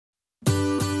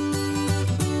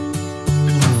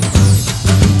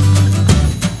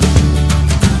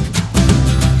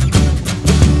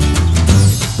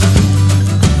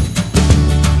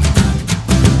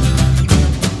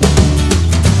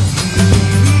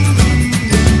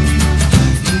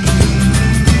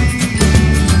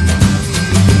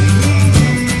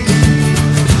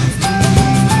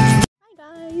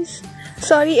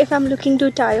Sorry if I'm looking too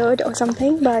tired or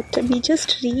something, but we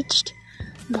just reached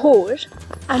Bhor.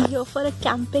 I'm here for a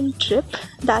camping trip.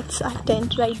 That's our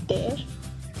tent right there.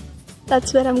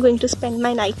 That's where I'm going to spend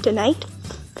my night tonight.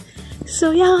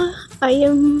 So yeah,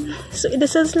 so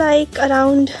this is like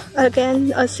around,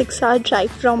 again, a 6-hour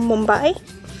drive from Mumbai,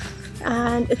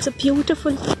 and it's a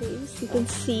beautiful place. You can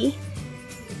see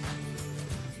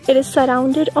it is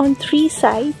surrounded on 3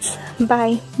 sides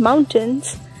by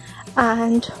mountains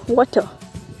and water.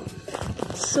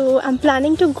 So I'm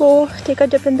planning to go take a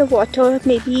dip in the water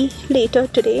maybe later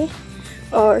today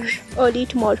or early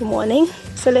tomorrow morning.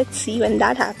 So let's see when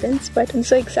that happens, but I'm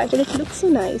so excited. It looks so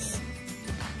nice.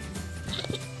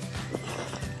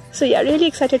 So yeah, really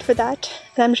excited for that.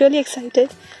 And I'm really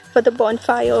excited for the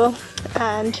bonfire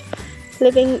and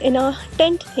living in a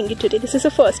tent thingy today. This is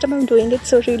the first time I'm doing it,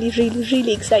 so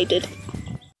really excited.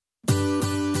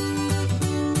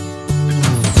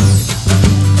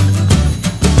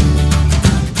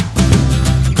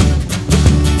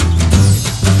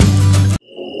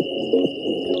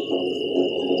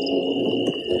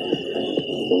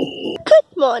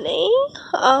 Good morning.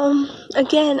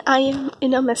 Again, I am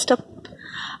in a messed up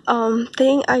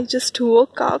thing. I just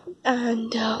woke up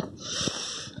and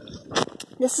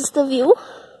this is the view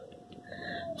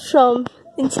from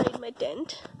inside my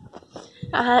tent,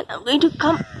 and I'm going to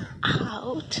come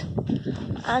out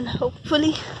and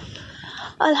hopefully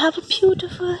I'll have a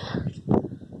beautiful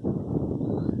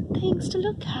things to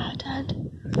look at,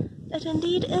 and that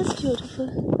indeed is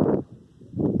beautiful.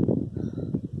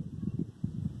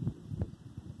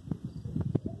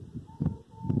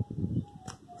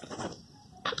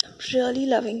 Really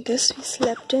loving this. We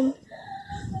slept in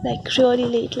like really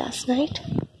late last night.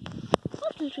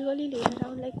 Not really late,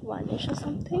 around like 1ish or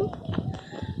something.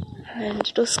 And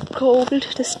it was cold.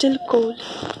 It is still cold,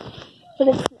 but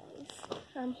it's nice.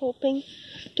 I'm hoping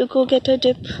to go get a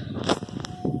dip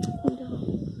in the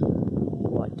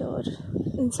water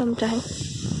in some time.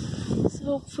 So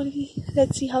hopefully,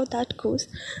 let's see how that goes.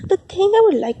 The thing I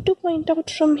would like to point out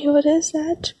from here is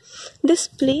that this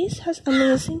place has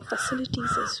amazing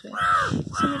facilities as well.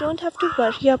 So you don't have to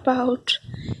worry about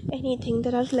anything.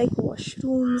 There are like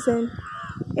washrooms and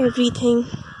everything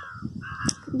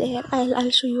there. I'll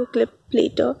show you a clip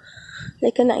later,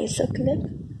 like a nicer clip.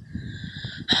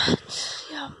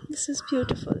 Yeah, this is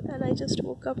beautiful, and I just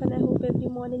woke up, and I hope every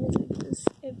morning is like this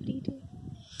every day.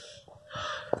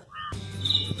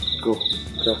 Go.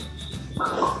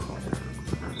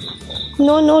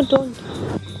 No, don't.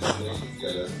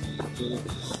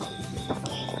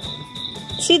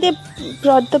 See, they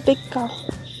brought the big cow.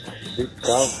 Big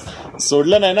cow.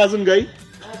 सोडला नाही ना अजून गाई?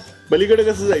 पलीकडे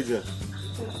कसं जायचं?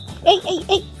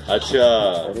 Hey. अच्छा.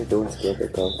 अरे don't scare the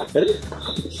cow. अरे.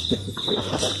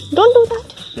 Don't do that.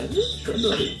 Don't do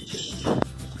it.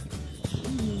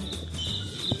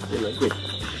 You like it?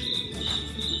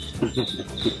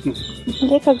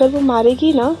 देख, अगर वो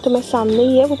मारेगी ना तो मैं सामने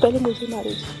ही है, वो पहले मुझे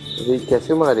मारेगी. अरे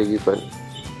कैसे मारेगी पर?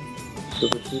 तो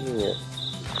कुछ ही नहीं है.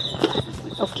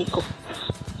 ओके, गो.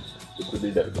 खुद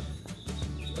ही डर गया.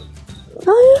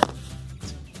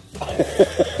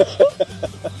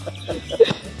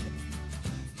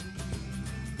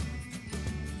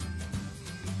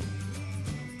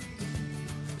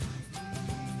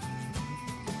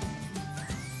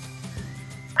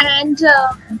 And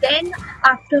then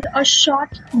after a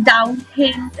short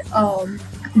downhill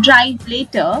drive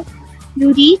later,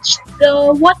 you reach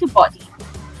the water body.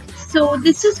 So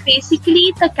this is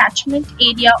basically the catchment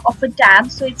area of a dam,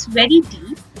 so it's very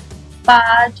deep,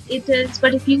 but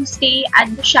if you stay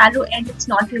at the shallow end, it's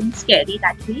not really scary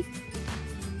that way.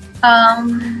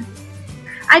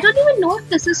 I don't even know if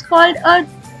this is called a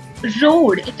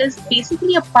road. It is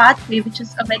basically a pathway, which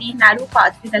is a very narrow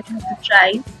pathway that you have to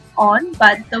drive on,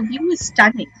 but the view is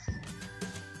stunning.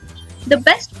 The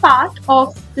best part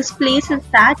of this place is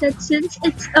that since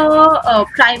it's a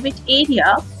private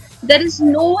area, there is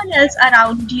no one else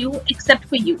around you except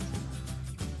for you.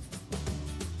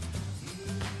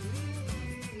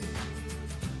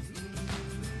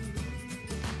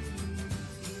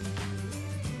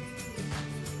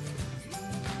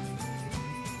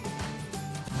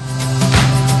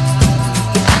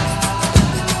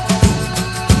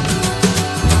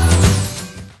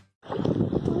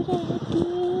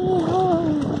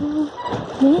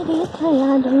 मेरे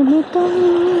ख्यालों में तुम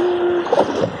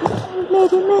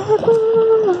मेरी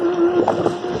महबूब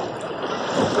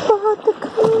बहुत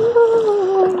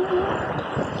खूब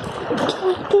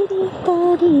क्या तेरी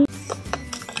तारीफ.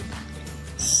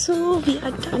 So we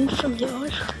are done from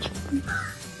here,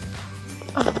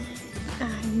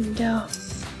 and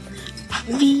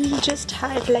We just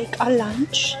had like a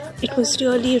lunch. It was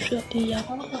really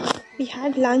yum. We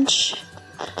had lunch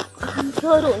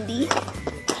here only,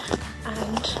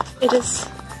 and it is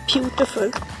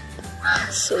beautiful.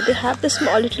 So they have this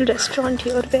small little restaurant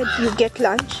here where you get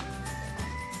lunch.